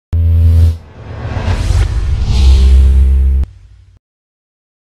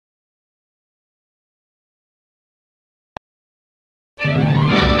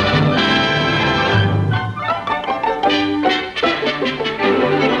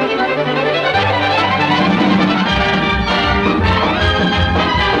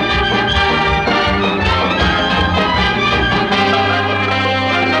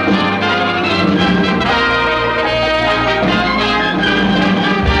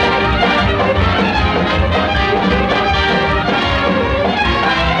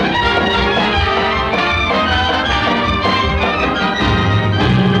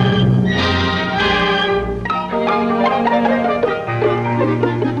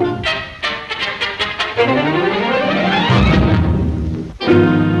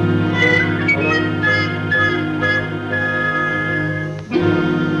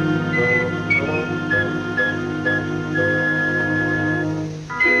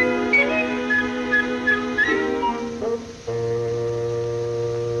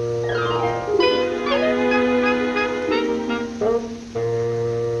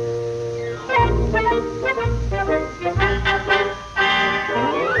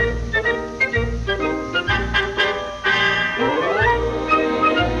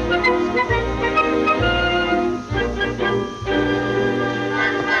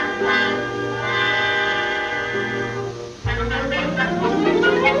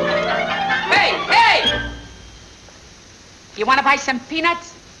You want to buy some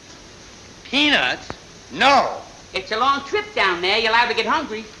peanuts? Peanuts? No. It's a long trip down there. You're allowed to get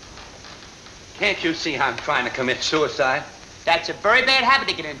hungry. Can't you see I'm trying to commit suicide? That's a very bad habit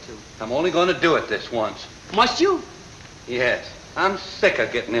to get into. I'm only going to do it this once. Must you? Yes. I'm sick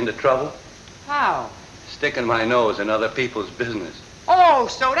of getting into trouble. How? Sticking my nose in other people's business. Oh,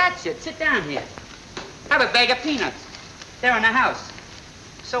 so that's it. Sit down here. Have a bag of peanuts. They're in the house.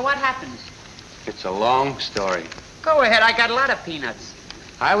 So what happens? It's a long story. Go ahead. I got a lot of peanuts.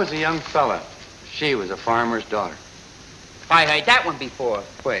 I was a young fella. She was a farmer's daughter. I heard that one before.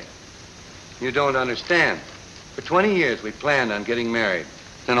 Wait. You don't understand. For 20 years, we planned on getting married.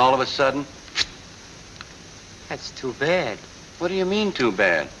 Then all of a sudden... That's too bad. What do you mean, too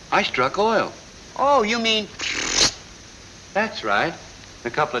bad? I struck oil. Oh, you mean... That's right.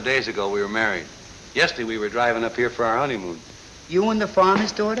 A couple of days ago, we were married. Yesterday, we were driving up here for our honeymoon. You and the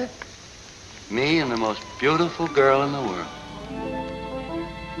farmer's daughter? Me and the most beautiful girl in the world.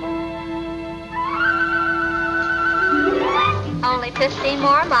 Only 15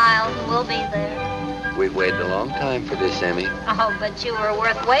 more miles and we'll be there. We've waited a long time for this, Emmy. Oh, but you were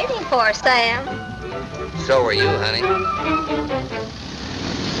worth waiting for, Sam. So are you, honey.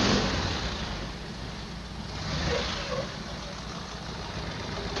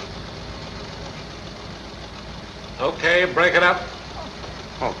 Okay, break it up.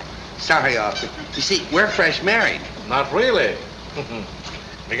 Oh, sorry, officer. You see, we're fresh married. Not really.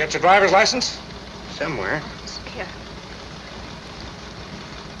 You got your driver's license? Somewhere. Here.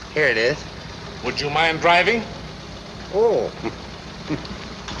 Here it is. Would you mind driving? Oh.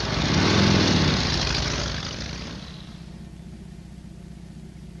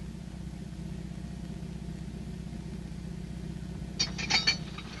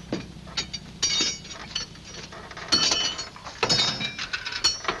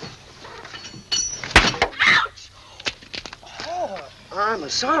 I'm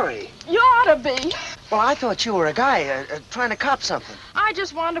sorry. You ought to be. Well, I thought you were a guy trying to cop something. I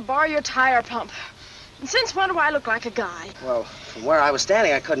just wanted to borrow your tire pump. And since when do I look like a guy? Well, from where I was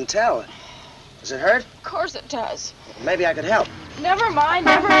standing, I couldn't tell. Does it hurt? Of course it does. Maybe I could help. Never mind,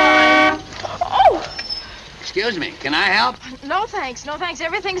 never mind. Oh! Excuse me, can I help? No thanks, no thanks.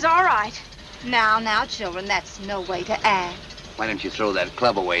 Everything's all right. Now, children, that's no way to act. Why don't you throw that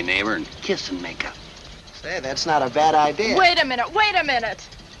club away, neighbor, and kiss and make up? Say, that's not a bad idea. Wait a minute.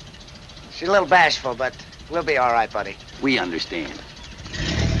 She's a little bashful, but we'll be all right, buddy. We understand.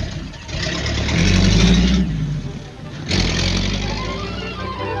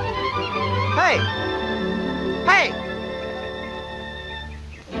 Hey! Hey!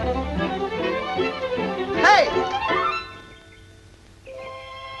 Hey!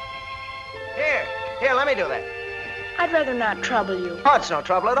 Here, let me do that. I'd rather not trouble you. Oh, it's no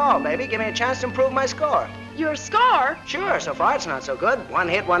trouble at all, baby. Give me a chance to improve my score. Your score? Sure, so far it's not so good. One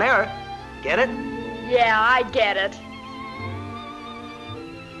hit, one error. Get it? Yeah, I get it.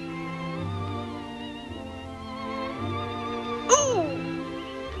 Ooh!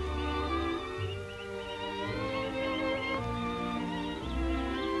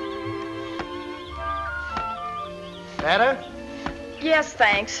 Better? Yes,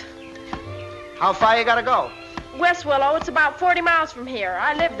 thanks. How far you gotta go? West Willow, it's about 40 miles from here.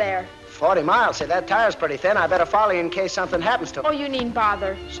 I live there. 40 miles. Say, that tire's pretty thin. I better follow you in case something happens to me. Oh, you needn't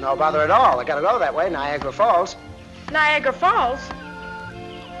bother. It's no bother at all. I gotta go that way, Niagara Falls. Niagara Falls?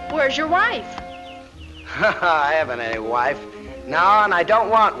 Where's your wife? I haven't any wife. No, and I don't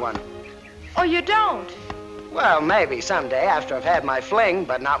want one. Oh, you don't? Well, maybe someday after I've had my fling,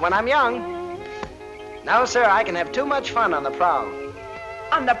 but not when I'm young. No, sir, I can have too much fun on the prowl.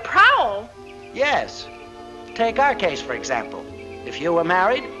 On the prowl? Yes. Take our case, for example. If you were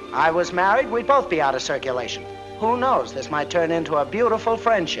married, I was married, we'd both be out of circulation. Who knows, this might turn into a beautiful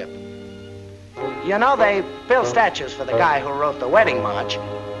friendship. You know, they built statues for the guy who wrote the wedding march.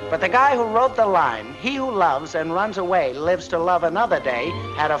 But the guy who wrote the line, "He who loves and runs away lives to love another day,"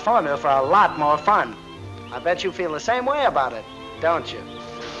 had a formula for a lot more fun. I bet you feel the same way about it, don't you?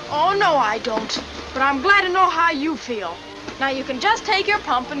 Oh, no, I don't. But I'm glad to know how you feel. Now, you can just take your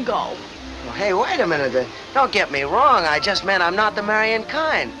pump and go. Well, hey, wait a minute. Don't get me wrong. I just meant I'm not the marrying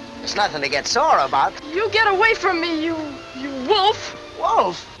kind. There's nothing to get sore about. You get away from me, you wolf.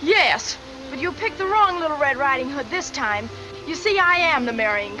 Wolf? Yes, but you picked the wrong Little Red Riding Hood this time. You see, I am the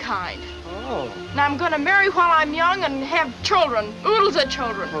marrying kind. Oh. Now, I'm gonna marry while I'm young and have children, oodles of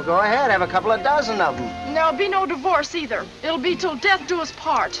children. Well, go ahead. Have a couple of dozen of them. And there'll be no divorce either. It'll be till death do us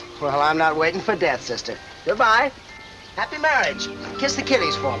part. Well, I'm not waiting for death, sister. Goodbye. Happy marriage. Kiss the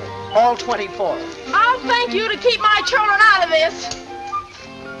kiddies for me. All 24. I'll thank you to keep my children out of this.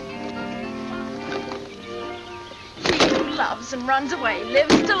 You love house and runs away.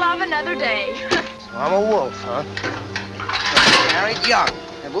 Lives to love another day. So I'm a wolf, huh? Married young.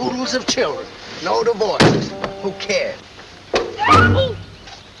 Have oodles of children. No divorces. Who cares?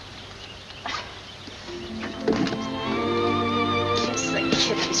 Kiss the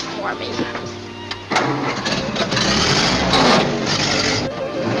kitties for me.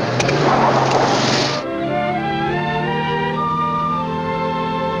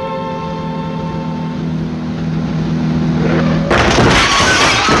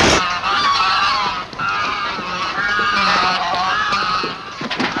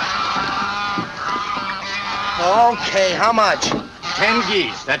 Okay, how much? 10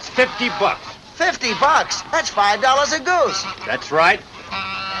 geese. That's 50 bucks. 50 bucks. That's $5 a goose. That's right.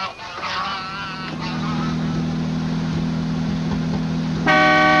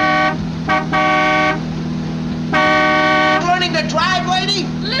 Learning to drive, lady?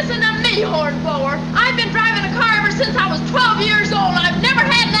 Listen to me, hornblower. I've been driving a car ever since I was 12 years old. I've never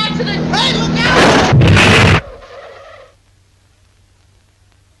had an accident. Hey, look out!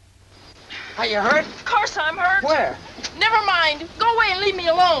 Are you hurt? Of course I'm hurt. Where? Never mind. Go away and leave me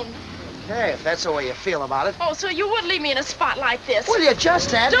alone. Hey, if that's the way you feel about it. Oh, so you would leave me in a spot like this? Well, you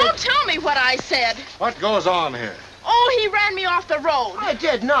just had Don't to... tell me what I said. What goes on here? Oh, he ran me off the road. I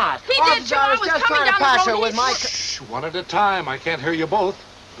did not. He did, too. I I was was just coming trying to down the pass road, her with he- my... Shh, one at a time. I can't hear you both.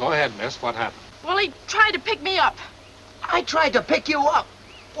 Go ahead, miss. What happened? Well, he tried to pick me up. I tried to pick you up.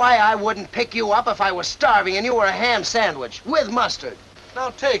 Why, I wouldn't pick you up if I was starving and you were a ham sandwich with mustard. Now,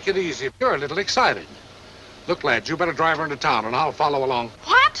 take it easy. You're a little excited. Look, lads, you better drive her into town, and I'll follow along.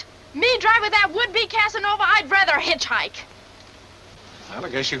 What? Me drive with that would-be Casanova? I'd rather hitchhike. Well, I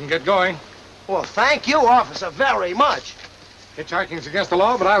guess you can get going. Well, thank you, officer, very much. Hitchhiking's against the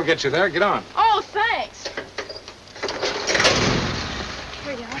law, but I'll get you there. Get on. Oh, thanks.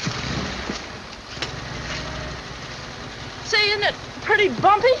 Here you are. Say, isn't it pretty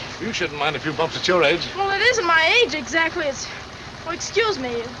bumpy? You shouldn't mind a few bumps at your age. Well, it isn't my age exactly. It's... Oh, excuse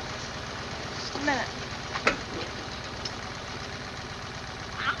me. Just a minute.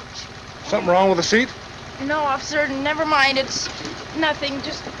 Something wrong with the seat? No, officer, never mind. It's nothing.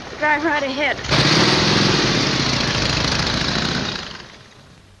 Just drive right ahead.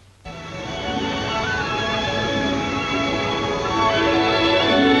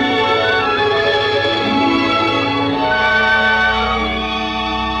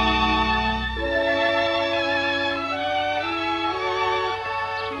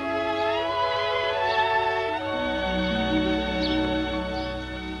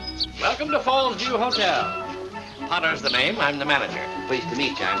 Welcome to Falls View Hotel. Potter's the name. I'm the manager. Pleased to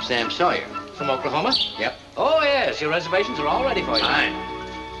meet you. I'm Sam Sawyer. From Oklahoma? Yep. Oh, yes. Your reservations are all ready for you. Fine.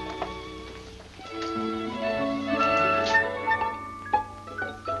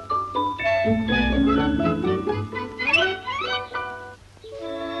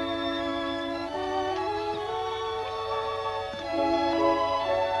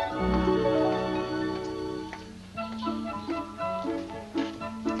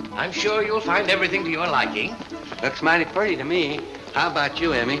 I'm sure you'll find everything to your liking. Looks mighty pretty to me. How about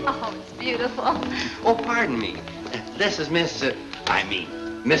you, Emmy? Oh, it's beautiful. Oh, pardon me. This is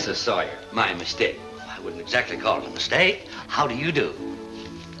Mrs. Sawyer. My mistake. I wouldn't exactly call it a mistake. How do you do?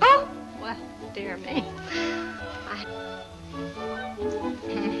 Oh, well, dear me.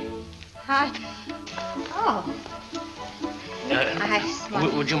 Oh. Nice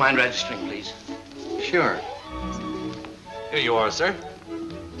one. Would you mind registering, please? Sure. Here you are, sir.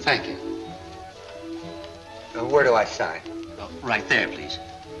 Thank you. Where do I sign? Oh, right there, please.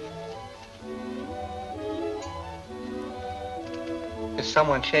 Is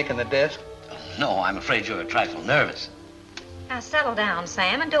someone shaking the desk? No, I'm afraid you're a trifle nervous. Now, settle down,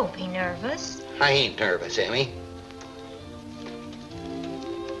 Sam, and don't be nervous. I ain't nervous, Emmy.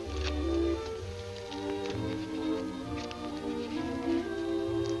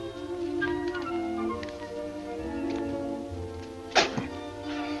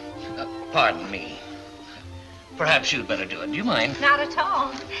 Pardon me. Perhaps you'd better do it. Do you mind? Not at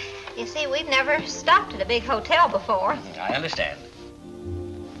all. You see, we've never stopped at a big hotel before. I understand.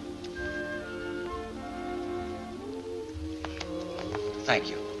 Thank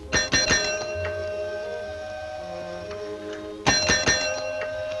you.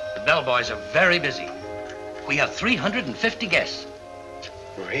 The bellboys are very busy. We have 350 guests.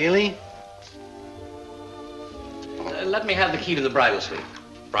 Really? Let me have the key to the bridal suite.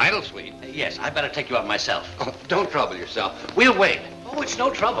 Bridal suite? Yes, I better take you up myself. Oh, don't trouble yourself. We'll wait. Oh, it's no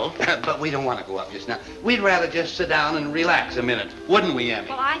trouble. But we don't want to go up just now. We'd rather just sit down and relax a minute, wouldn't we, Emmy?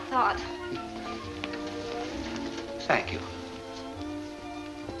 Well, I thought... Thank you.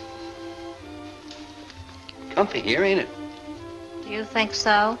 Comfy here, ain't it? You think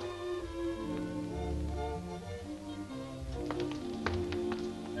so?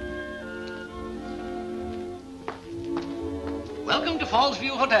 Welcome to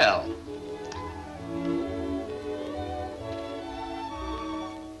Fallsview Hotel.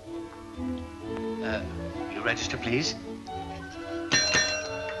 You register, please?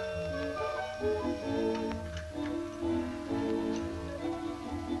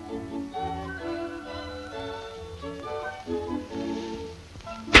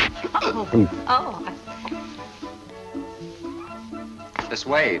 Oh. This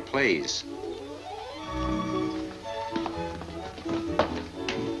way, please.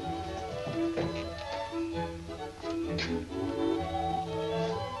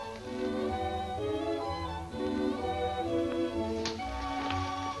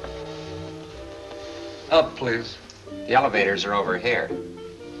 Up, please. The elevators are over here.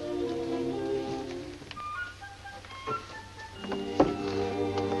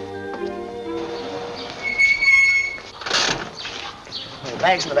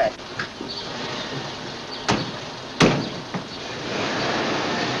 Bags in the back.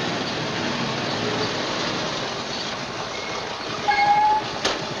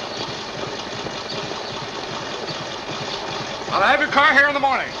 I'll have your car here in the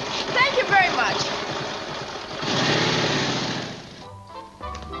morning. Thank you very much.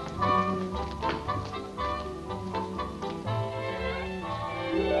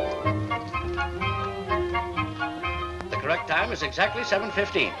 The correct time is exactly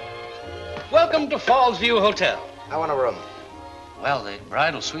 7:15. Welcome to Fallsview Hotel. I want a room. Well, the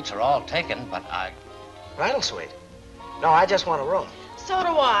bridal suites are all taken, but Bridal suite? No, I just want a room. So do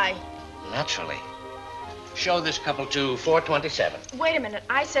I. naturally, show this couple to 427. Wait a minute.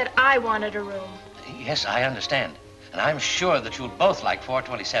 I said I wanted a room. Yes, I understand. And I'm sure that you'll both like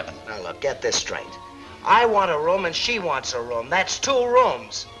 427. Now, look, get this straight. I want a room and she wants a room. That's 2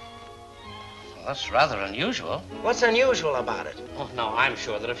 rooms. Well, that's rather unusual. What's unusual about it? Oh, no, I'm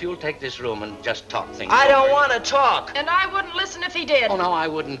sure that if you'll take this room and just talk things I don't over- want to talk. And I wouldn't listen if he did. Oh, no, I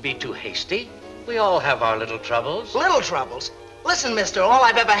wouldn't be too hasty. We all have our little troubles. Little troubles? Listen, mister, all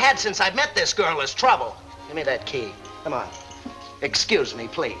I've ever had since I met this girl is trouble. Give me that key. Come on. Excuse me,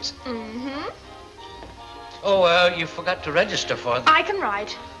 please. Mm-hmm. Oh, you forgot to register for the... I can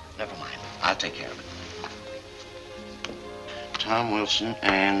write. Never mind. I'll take care of it. Tom Wilson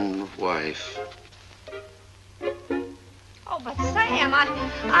and wife. Oh, but Sam,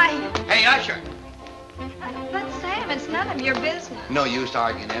 Hey, Usher. But Sam, it's none of your business. No use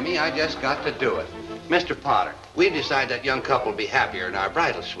arguing, Emmy. I just got to do it. Mr. Potter, we've decided that young couple will be happier in our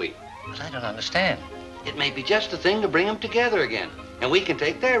bridal suite. But I don't understand. It may be just the thing to bring them together again. And we can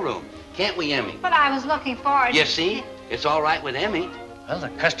take their room. Can't we, Emmy? But I was looking forward You see? It's all right with Emmy. Well, the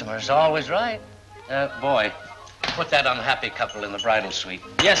customer's always right. Boy, put that unhappy couple in the bridal suite.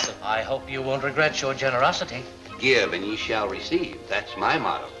 Yes, sir. I hope you won't regret your generosity. Give and ye shall receive. That's my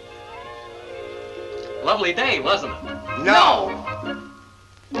motto. Lovely day, wasn't it? No!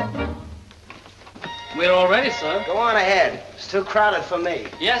 We're all ready, sir. Go on ahead. It's too crowded for me.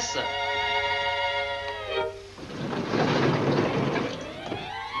 Yes, sir.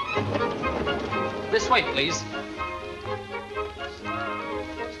 This way, please.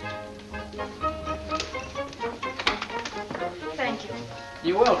 Thank you.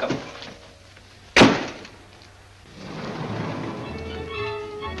 You're welcome.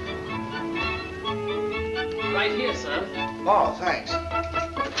 Right here, sir. Oh, thanks.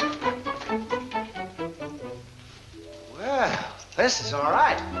 Well, this is all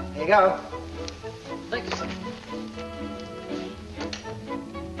right. Here you go. Thank you, sir.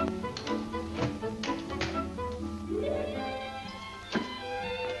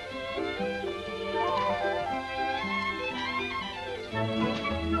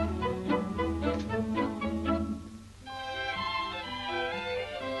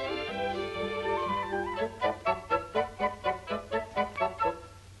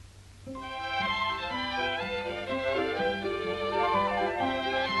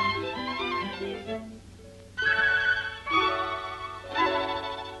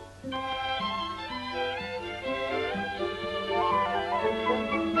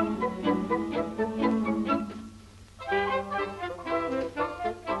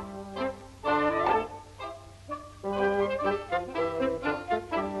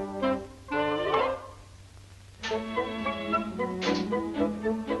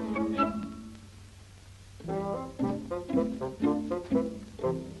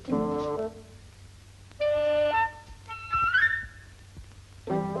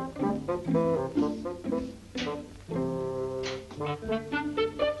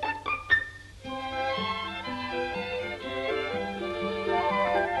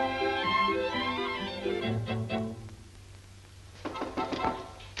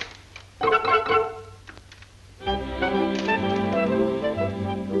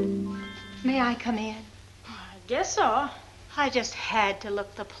 I come in? I guess so. I just had to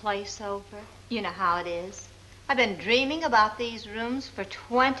look the place over. You know how it is. I've been dreaming about these rooms for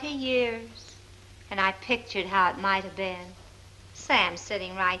 20 years. And I pictured how it might have been. Sam's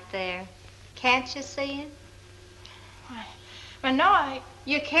sitting right there. Can't you see him? Well, no,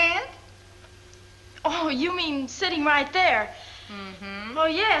 You can't? Oh, you mean sitting right there? Mm-hmm. Oh,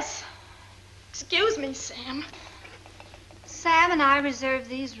 yes. Excuse me, Sam. Sam and I reserved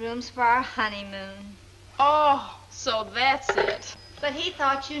these rooms for our honeymoon. Oh, so that's it. But he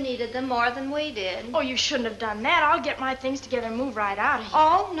thought you needed them more than we did. Oh, you shouldn't have done that. I'll get my things together and move right out of here.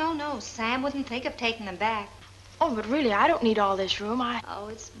 Oh, no. Sam wouldn't think of taking them back. Oh, but really, I don't need all this room. Oh,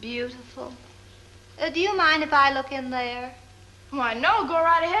 it's beautiful. Do you mind if I look in there? Why, no. Go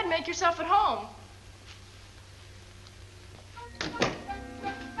right ahead and make yourself at home.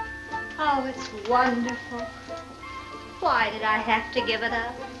 Oh, it's wonderful. Why did I have to give it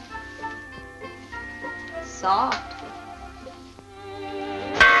up? Soft.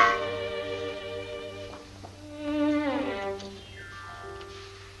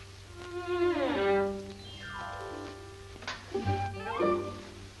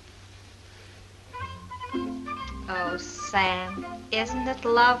 Oh, Sam, isn't it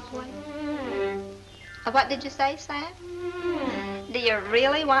lovely? What did you say, Sam? Do you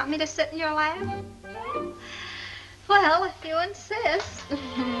really want me to sit in your lap? Well, if you insist.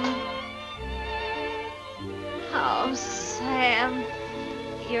 Oh, Sam,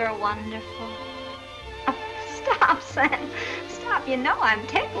 you're wonderful. Oh, stop, Sam. Stop. You know I'm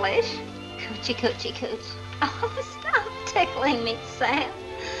ticklish. Coochie, coochie, cooch. Oh, stop tickling me, Sam.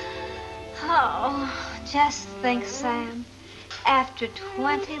 Oh, just think, Sam. After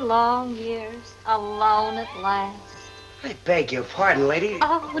 20 long years, alone at last. I beg your pardon, lady.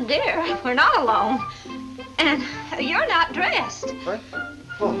 Oh, dear, we're not alone. And you're not dressed. What?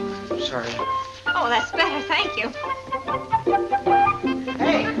 Oh, sorry. Oh, that's better, thank you.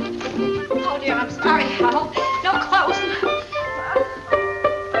 Hey! Oh, dear, I'm sorry. Oh, no clothes.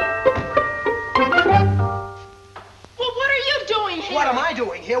 Well, what are you doing here? What am I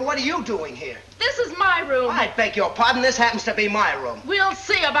doing here? What are you doing here? This is my room. I beg your pardon. This happens to be my room. We'll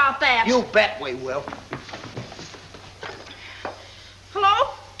see about that. You bet we will.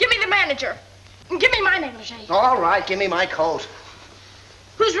 Hello? Give me the manager. And give me my negligee. All right, give me my coat.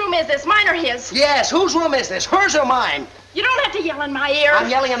 Whose room is this, mine or his? Yes, whose room is this? Hers or mine? You don't have to yell in my ear. I'm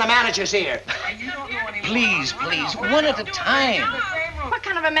yelling in the manager's ear. Please, one at a time. What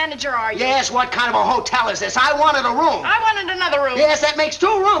kind of a manager are you? Yes, what kind of a hotel is this? I wanted a room. I wanted another room. Yes, that makes 2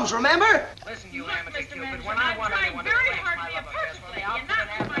 rooms, remember? Listen, you amateur Cupid, when I want anyone to play my love affairs for me, I'll put an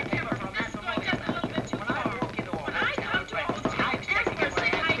advocate for matrimony. When I walk into a hotel, I expect to get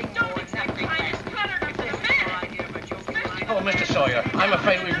anything more exactly Oh, Mr. Sawyer, I'm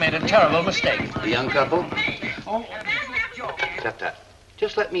afraid we've made a terrible mistake. The young couple? Oh, Shut that.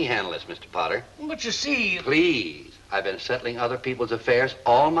 Just let me handle this, Mr. Potter. but you see... Please. I've been settling other people's affairs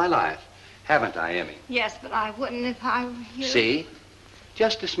all my life. Haven't I, Emmy? Yes, but I wouldn't if I were you. See?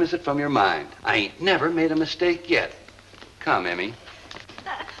 Just dismiss it from your mind. I ain't never made a mistake yet. Come, Emmy.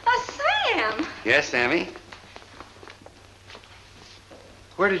 Sam! Yes, Emmy?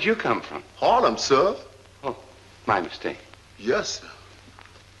 Where did you come from? Harlem, sir. Oh, my mistake. Yes, sir.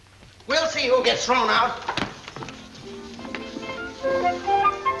 We'll see who gets thrown out.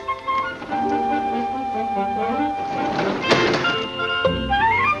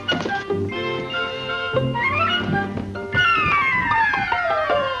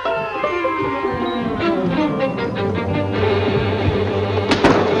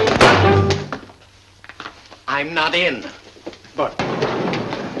 I'm not in. But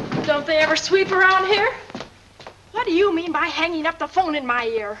Don't they ever sweep around here? What do you mean by hanging up the phone in my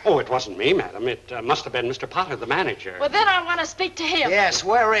ear? oh, it wasn't me, madam. It must have been Mr. Potter, the manager. Well, then I want to speak to him. Yes,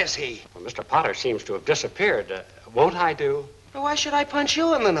 where is he? Well, Mr. Potter seems to have disappeared. Won't I do? Why should I punch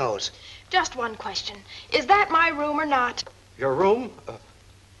you in the nose? Just one question. Is that my room or not? Your room?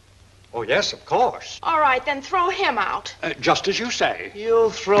 Oh, yes, of course. All right, then throw him out. Just as you say. You'll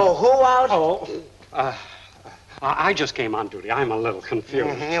throw who out? Oh, I just came on duty. I'm a little confused.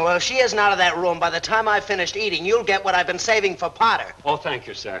 Mm-hmm. Well, if she isn't out of that room, by the time I've finished eating, you'll get what I've been saving for Potter. Oh, thank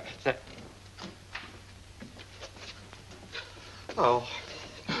you, sir. Oh,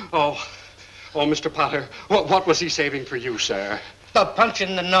 Mr. Potter, what was he saving for you, sir? A punch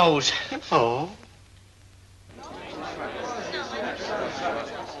in the nose. Oh.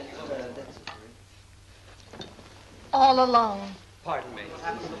 All alone. Pardon me.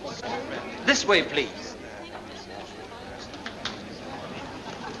 This way, please.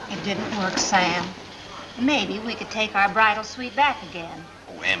 It didn't work, Sam. Maybe we could take our bridal suite back again.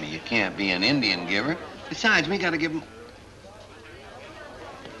 Oh, Emmy, you can't be an Indian giver. Besides, we gotta give him...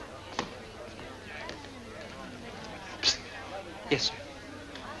 Psst. Yes, sir.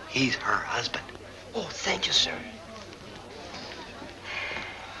 He's her husband. Oh, thank you, sir.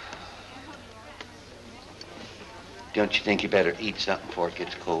 Don't you think you better eat something before it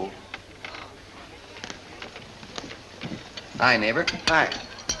gets cold? Hi, neighbor. Hi.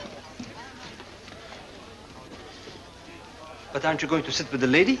 But aren't you going to sit with the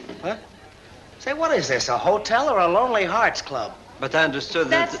lady? What? Say, what is this, a hotel or a Lonely Hearts Club? But I understood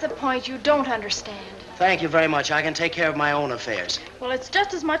that... That's the point you don't understand. Thank you very much. I can take care of my own affairs. Well, it's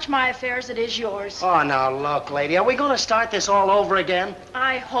just as much my affair as it is yours. Oh, now, look, lady, are we going to start this all over again?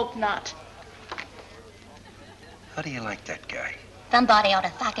 I hope not. How do you like that guy? Somebody ought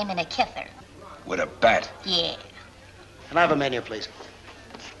to sock him in a kisser. With a bat. Yeah. Can I have a menu, please?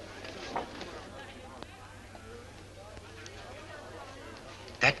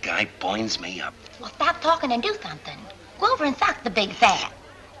 That guy binds me up. Well, stop talking and do something. Go over and sock the big fat.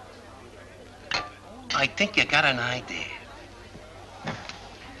 I think you got an idea.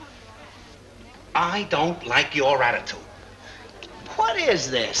 I don't like your attitude. What is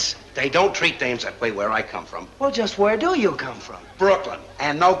this? They don't treat dames that way where I come from. Well, just where do you come from? Brooklyn.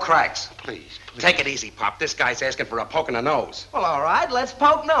 And no cracks. Please. Take it easy, Pop. This guy's asking for a poke in the nose. Well, all right, let's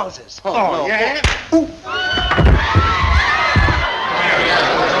poke noses. Oh, no. Yeah?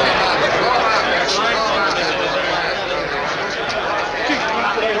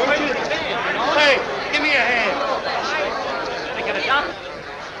 Hey, give me a hand. Can I get a doctor?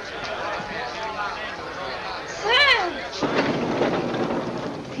 Sam!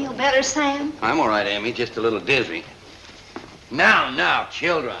 Feel better, Sam? I'm all right, Emmy. Just a little dizzy. Now,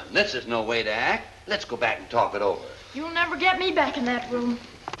 children. This is no way to act. Let's go back and talk it over. You'll never get me back in that room.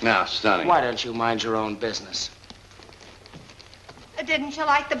 Now, Sonny. Why don't you mind your own business? Didn't you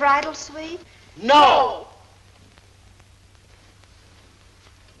like the bridal suite? No!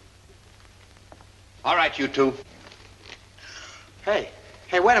 All right, you two. Hey,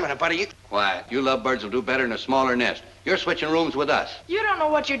 wait a minute, buddy. You... Quiet. You lovebirds will do better in a smaller nest. You're switching rooms with us. You don't know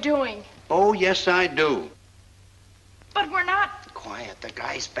what you're doing. Oh, yes, I do. But we're not. Quiet, the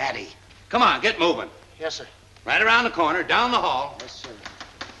guy's batty. Come on, get moving. Yes, sir. Right around the corner, down the hall. Yes, sir.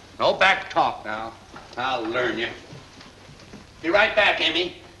 No back talk now. I'll learn you. Be right back,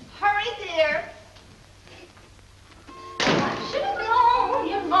 Emmy. Hurry, dear.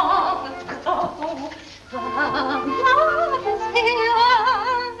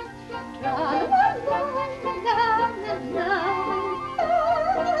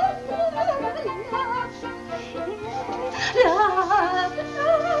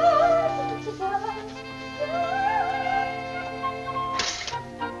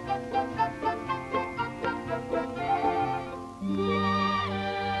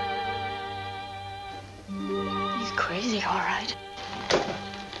 He's crazy, all right.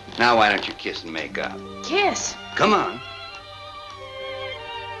 Now, why don't you kiss and make up? Kiss. Come on.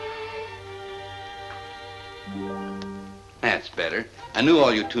 That's better. I knew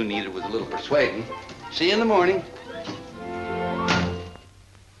all you two needed was a little persuading. See you in the morning.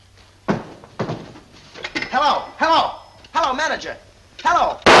 Hello, manager.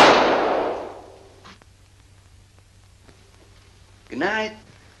 Hello. Good night.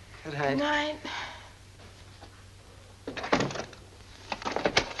 Good Good night.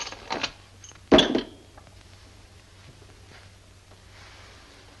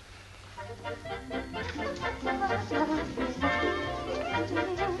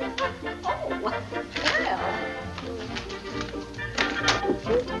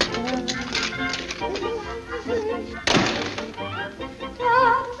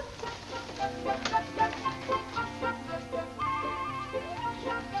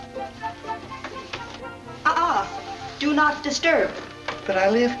 Do not disturb. But I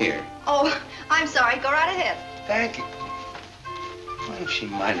live here. Oh, I'm sorry. Go right ahead. Thank you. Why don't she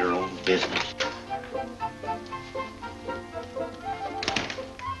mind her own business?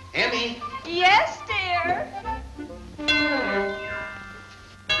 Emmy. Yes, dear.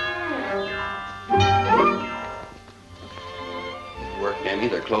 It worked, Emmy.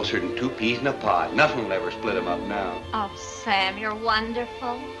 They're closer than two peas in a pod. Nothing will ever split them up now. Oh, Sam, you're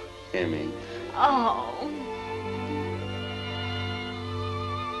wonderful. Emmy. Oh.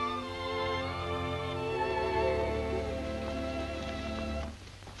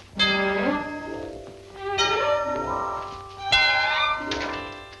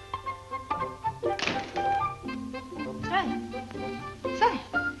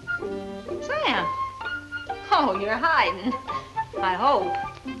 Sam. Oh, you're hiding. I hope.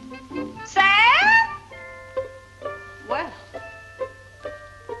 Sam? Well,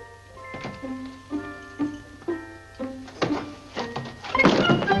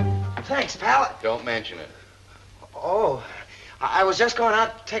 Thanks, pal. Don't mention it. Oh, I was just going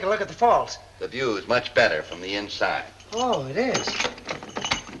out to take a look at the falls. The view is much better from the inside. Oh, it is.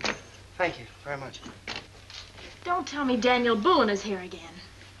 Thank you very much. Don't tell me Daniel Boone is here again.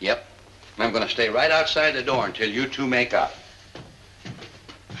 Yep. And I'm going to stay right outside the door until you two make up.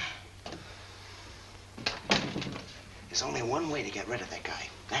 There's only one way to get rid of that guy.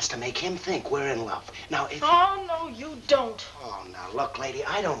 That's to make him think we're in love. Now, if... Oh, no, you don't. Oh, now, look, lady,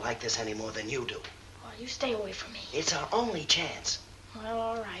 I don't like this any more than you do. Well, you stay away from me. It's our only chance. Well,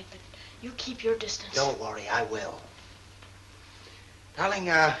 all right, but you keep your distance. Don't worry, I will.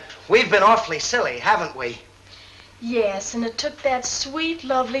 Darling, we've been awfully silly, haven't we? Yes, and it took that sweet,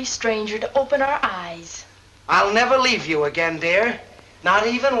 lovely stranger to open our eyes. I'll never leave you again, dear. Not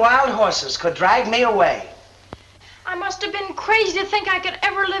even wild horses could drag me away. I must have been crazy to think I could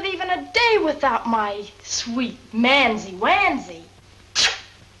ever live even a day without my sweet Mansy-Wansy.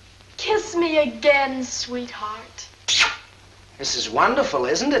 Kiss me again, sweetheart. This is wonderful,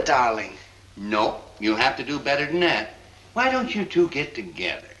 isn't it, darling? No, you have to do better than that. Why don't you two get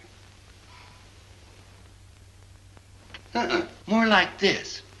together? More like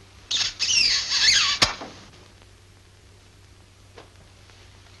this.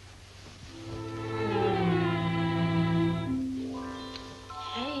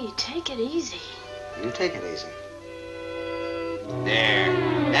 Hey, take it easy. You take it easy. There.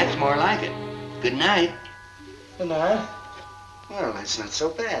 That's more like it. Good night. Good night. Well, that's not so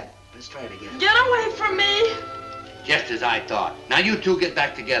bad. Let's try it again. Get away from me. Just as I thought. Now you two get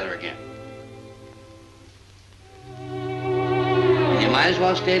back together again. You might as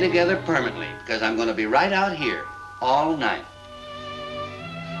well stay together permanently, because I'm going to be right out here all night.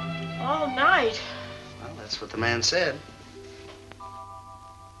 All night? Well, that's what the man said.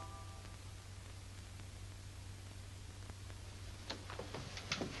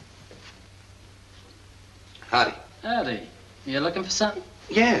 Howdy. Howdy. You looking for something?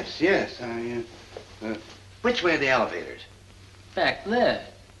 Yes. Which way are the elevators? Back there.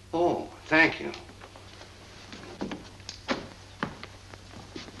 Oh, thank you.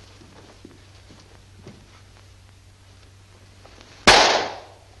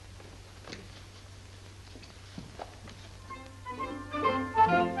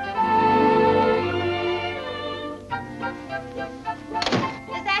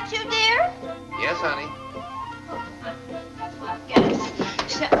 Is that you, dear? Yes, honey.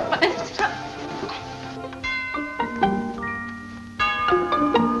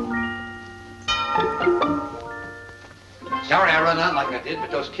 Sorry I run out like I did,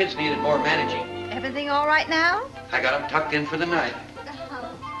 but those kids needed more managing. Everything all right now? I got them tucked in for the night.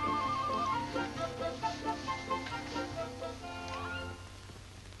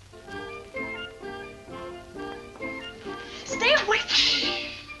 Stay away from me.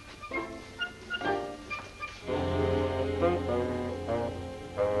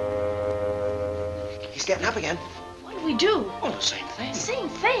 He's getting up again. What do we do? Well, the same thing. Same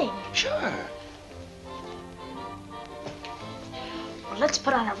thing. Sure. Well, let's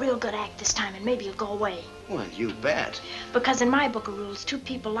put on a real good act this time, and maybe you'll go away. Well, you bet. Because in my book of rules, two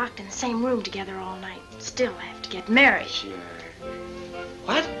people locked in the same room together all night still have to get married. Sure.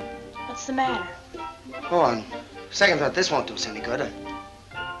 What? What's the matter? Oh, on second thought, this won't do us any good.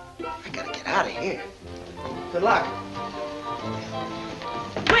 I gotta get out of here. Good luck.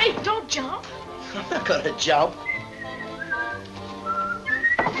 Wait, don't jump. I'm not gonna jump.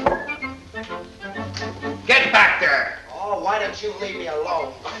 Get back there! Oh, why don't you leave me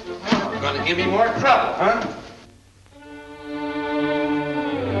alone? You're gonna give me more trouble, huh?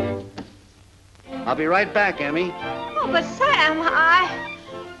 I'll be right back, Emmy. Oh, but Sam,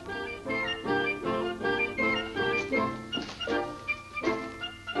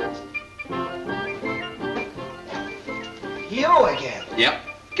 You again? Yep.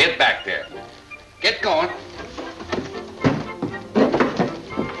 Get back there. Get going.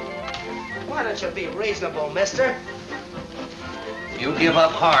 Why don't you be reasonable, mister? You give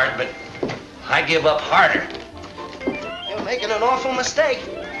up hard, but I give up harder. You're making an awful mistake.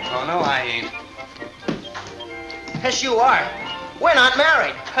 Oh, no, I ain't. Yes, you are. We're not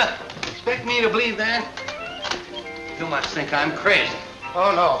married. Expect me to believe that? You must think I'm crazy.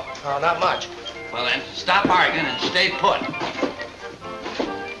 Oh, no. No, not much. Well, then, stop arguing and stay put.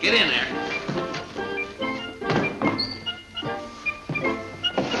 Get in there.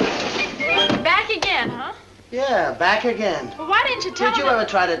 Back again, huh? Yeah, back again. Well, why didn't you tell Did you him ever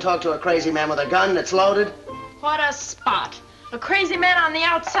try to talk to a crazy man with a gun that's loaded? What a spot. A crazy man on the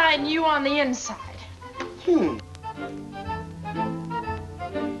outside and you on the inside. Hmm.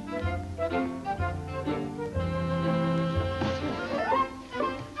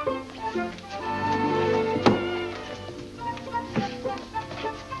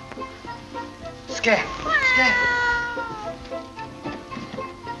 Scat. Scat.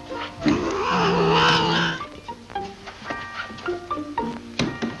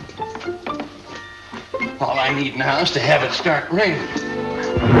 All I need now is to have it start raining.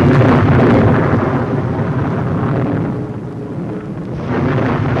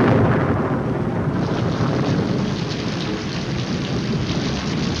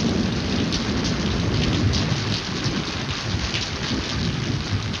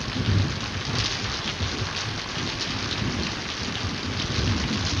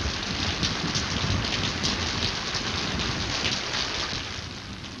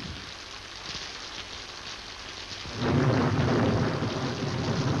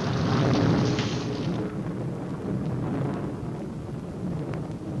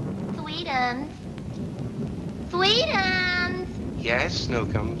 Sweetums. Sweetums. Yes,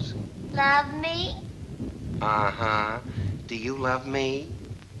 Snookums. Love me? Uh-huh. Do you love me?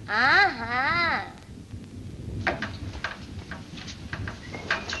 Uh-huh.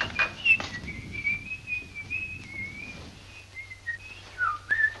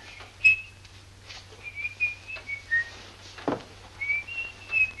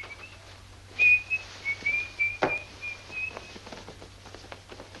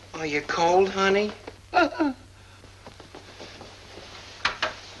 Are you cold, honey?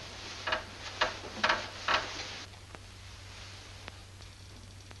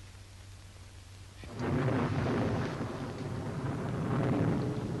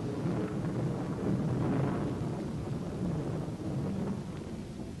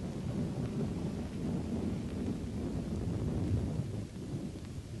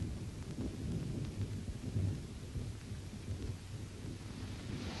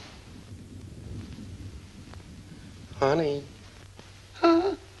 Honey,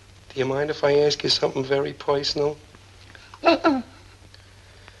 do you mind if I ask you something very personal? Have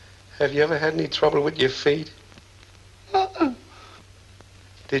you ever had any trouble with your feet?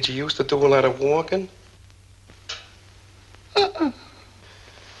 Did you used to do a lot of walking?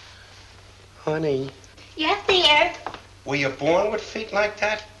 Honey, Yes, dear. were you born with feet like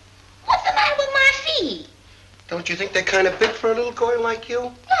that? What's the matter with my feet? Don't you think they're kind of big for a little girl like you?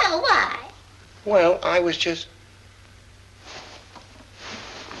 No, why? Well, I was just...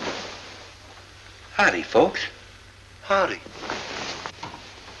 Howdy, folks. Howdy.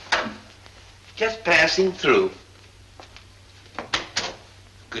 Just passing through.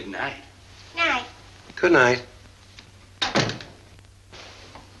 Good night. Night. Good night.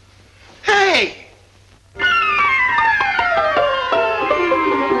 Hey!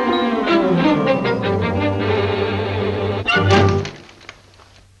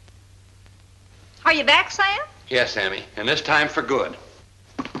 Are you back, Sam? Yes, Emmy, and this time for good.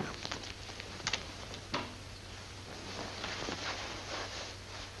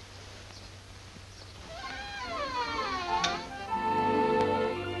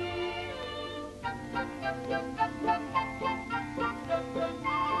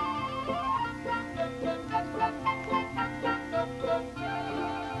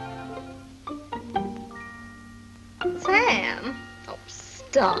 Sam? Oh,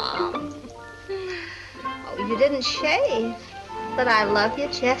 stop. Oh, you didn't shave, but I love you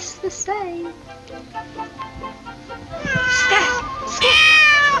just the same. Stop!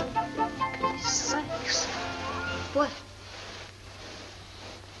 Stop! Goodness sakes. What?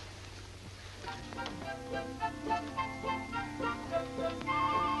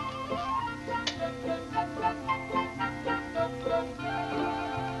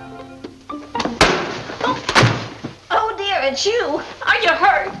 Oh, dear, it's you. Are you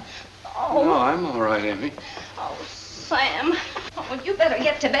hurt? Oh. No, I'm all right, Emmy. Oh, Sam. Oh, you better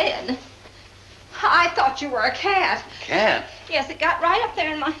get to bed. I thought you were a cat. Cat? Yes, it got right up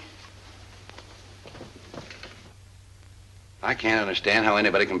there in my... I can't understand how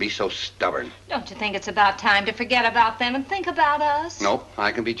anybody can be so stubborn. Don't you think it's about time to forget about them and think about us? Nope,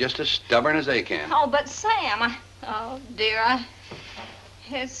 I can be just as stubborn as they can. Oh, but Sam, oh, dear,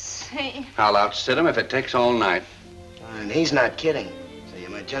 it's... I'll outsit him if it takes all night. And he's not kidding, so you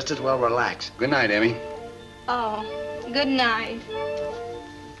might just as well relax. Good night, Emmy. Oh, good night.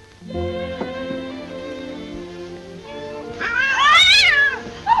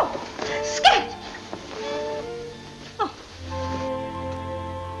 Oh, Scat!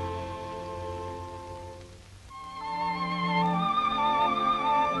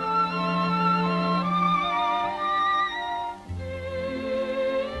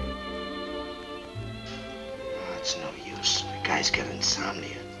 Oh, it's no use. The guy's got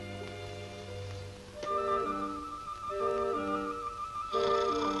insomnia.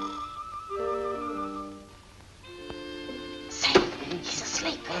 Sam, he's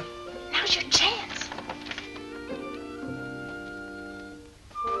asleep. Now's your chance.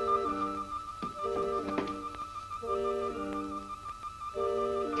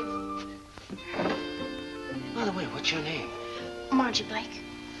 What's your name? Margie Blake.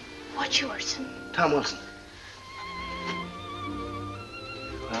 What's yours? Tom Wilson.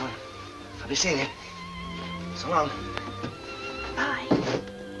 Well, I'll be seeing you. So long. Bye.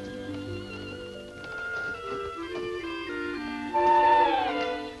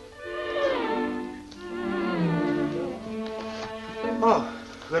 Oh,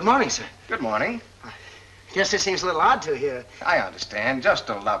 good morning, sir. Good morning. Guess it seems a little odd to hear. I understand. Just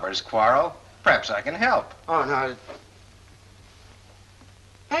a lover's quarrel. Perhaps I can help. Oh, no.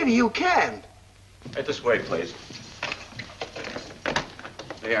 Maybe you can. Right this way, please.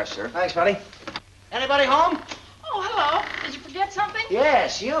 There you are, sir. Thanks, buddy. Anybody home? Oh, hello. Did you forget something?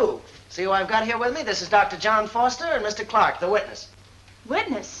 Yes, you. See who I've got here with me? This is Dr. John Foster and Mr. Clark, the witness.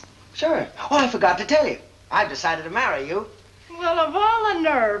 Witness? Sure. Oh, I forgot to tell you. I've decided to marry you. Well, of all the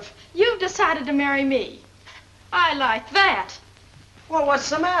nerve, you've decided to marry me. I like that. Well, what's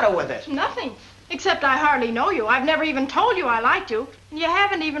the matter with it? Nothing. Except I hardly know you. I've never even told you I liked you. And you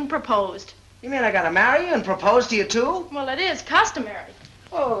haven't even proposed. You mean I gotta marry you and propose to you, too? Well, it is customary.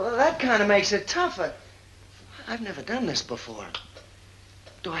 Oh, that kind of makes it tougher. I've never done this before.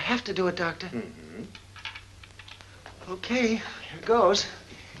 Do I have to do it, Doctor? Mm-hmm. Okay, here goes.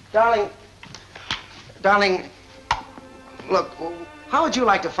 Darling, look, how would you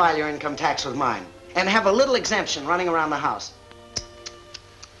like to file your income tax with mine? And have a little exemption running around the house?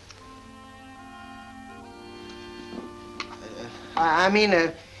 I mean,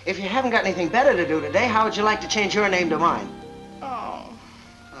 if you haven't got anything better to do today, how would you like to change your name to mine? Oh.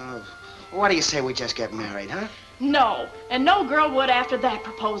 What do you say we just get married, huh? No. And no girl would after that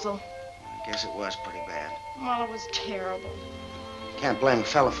proposal. I guess it was pretty bad. Well, it was terrible. Can't blame a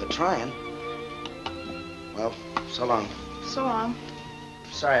fella for trying. Well, so long. So long.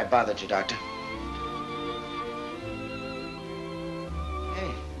 Sorry I bothered you, Doctor. Hey,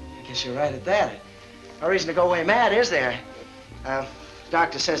 I guess you're right at that. No reason to go away mad, is there?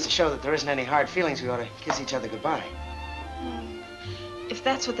 Doctor says to show that there isn't any hard feelings, we ought to kiss each other goodbye. If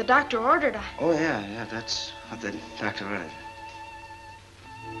that's what the doctor ordered, Oh, yeah, that's what the doctor ordered.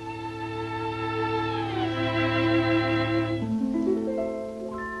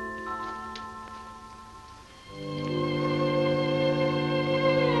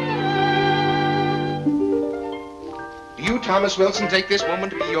 Do you, Thomas Wilson, take this woman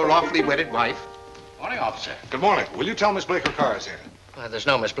to be your lawfully wedded wife? Morning, officer. Good morning. Will you tell Miss Blake her car is here? There's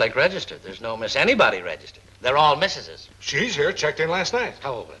no Miss Blake registered. There's no Miss anybody registered. They're all Mrs.'s. She's here, checked in last night.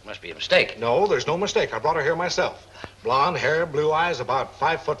 Oh, it must be a mistake. No, there's no mistake. I brought her here myself. Blonde hair, blue eyes, about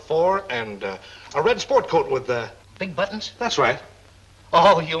 5'4", and a red sport coat with big buttons? That's right.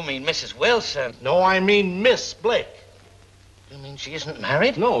 Oh, you mean Mrs. Wilson? No, I mean Miss Blake. You mean she isn't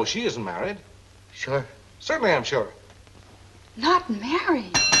married? No, she isn't married. Sure? Certainly, I'm sure. Not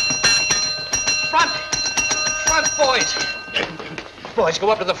married. Front, boys. Boys, go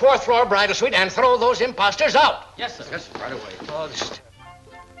up to the 4th floor bridal suite and throw those imposters out. Yes, sir. Yes, right away. Oh, this is...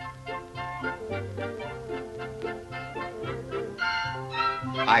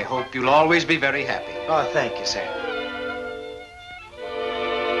 I hope you'll always be very happy. Oh, thank you, sir.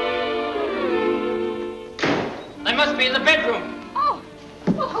 They must be in the bedroom. Oh,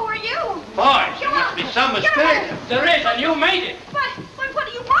 well, who are you? Boys, there must be some mistake. There is, and you made it. But what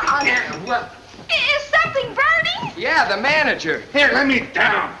do you want? What? Is something burning? Yeah, the manager. Here, let me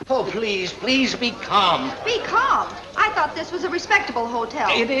down. Oh, please be calm. Be calm. I thought this was a respectable hotel.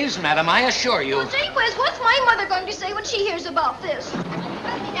 It is, madam, I assure you. Well, gee whiz, what's my mother going to say when she hears about this?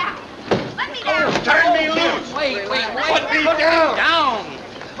 Let me down. Let me down. Turn me loose. Wait. Put me down.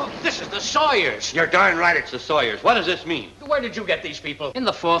 Oh, this is the Sawyers. You're darn right it's the Sawyers. What does this mean? Where did you get these people? In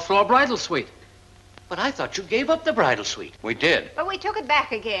the 4th floor bridal suite. But I thought you gave up the bridal suite. We did. But we took it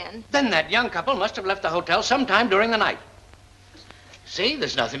back again. Then that young couple must have left the hotel sometime during the night. See,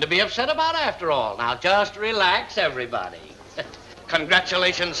 there's nothing to be upset about after all. Now, just relax, everybody.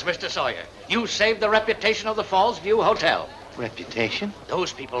 Congratulations, Mr. Sawyer. You saved the reputation of the Falls View Hotel. Reputation?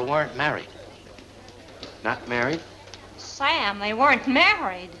 Those people weren't married. Not married? Sam, they weren't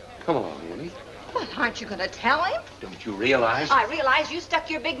married. Come on, Emmy. Well, aren't you going to tell him? Don't you realize? I realize you stuck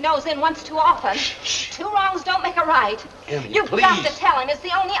your big nose in once too often. Two wrongs don't make a right. Emmy, You've please. got to tell him. It's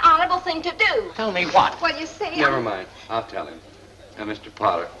the only honorable thing to do. Tell me what? Well, you see, Never mind. I'll tell him. Now, Mr.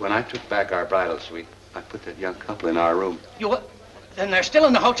 Potter, when I took back our bridal suite, I put that young couple in our room. Then they're still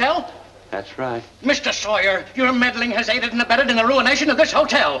in the hotel? That's right. Mr. Sawyer, your meddling has aided and abetted in the ruination of this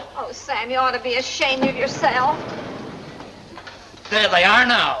hotel. Oh, Sam, you ought to be ashamed of yourself. There they are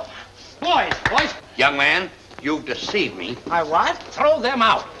now. Boys. Young man, you've deceived me. I what? Throw them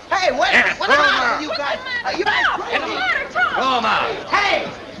out. Hey, wait! Yeah, What throw 'em about out. you guys? You Throw them out. Hey,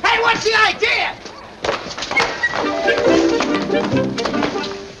 what's the idea?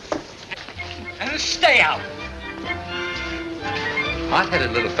 And stay out.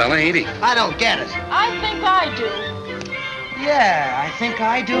 Hot-headed little fella, ain't he? I don't get it. I think I do. Yeah, I think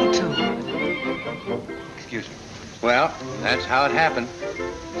I do too. Excuse me. Well, that's how it happened.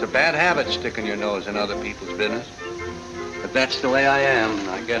 It's a bad habit sticking your nose in other people's business. But that's the way I am, and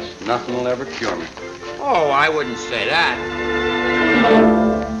I guess nothing will ever cure me. Oh, I wouldn't say that.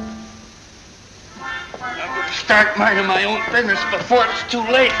 I'm going to start minding my own business before it's too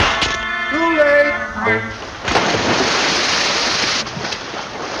late. Too late.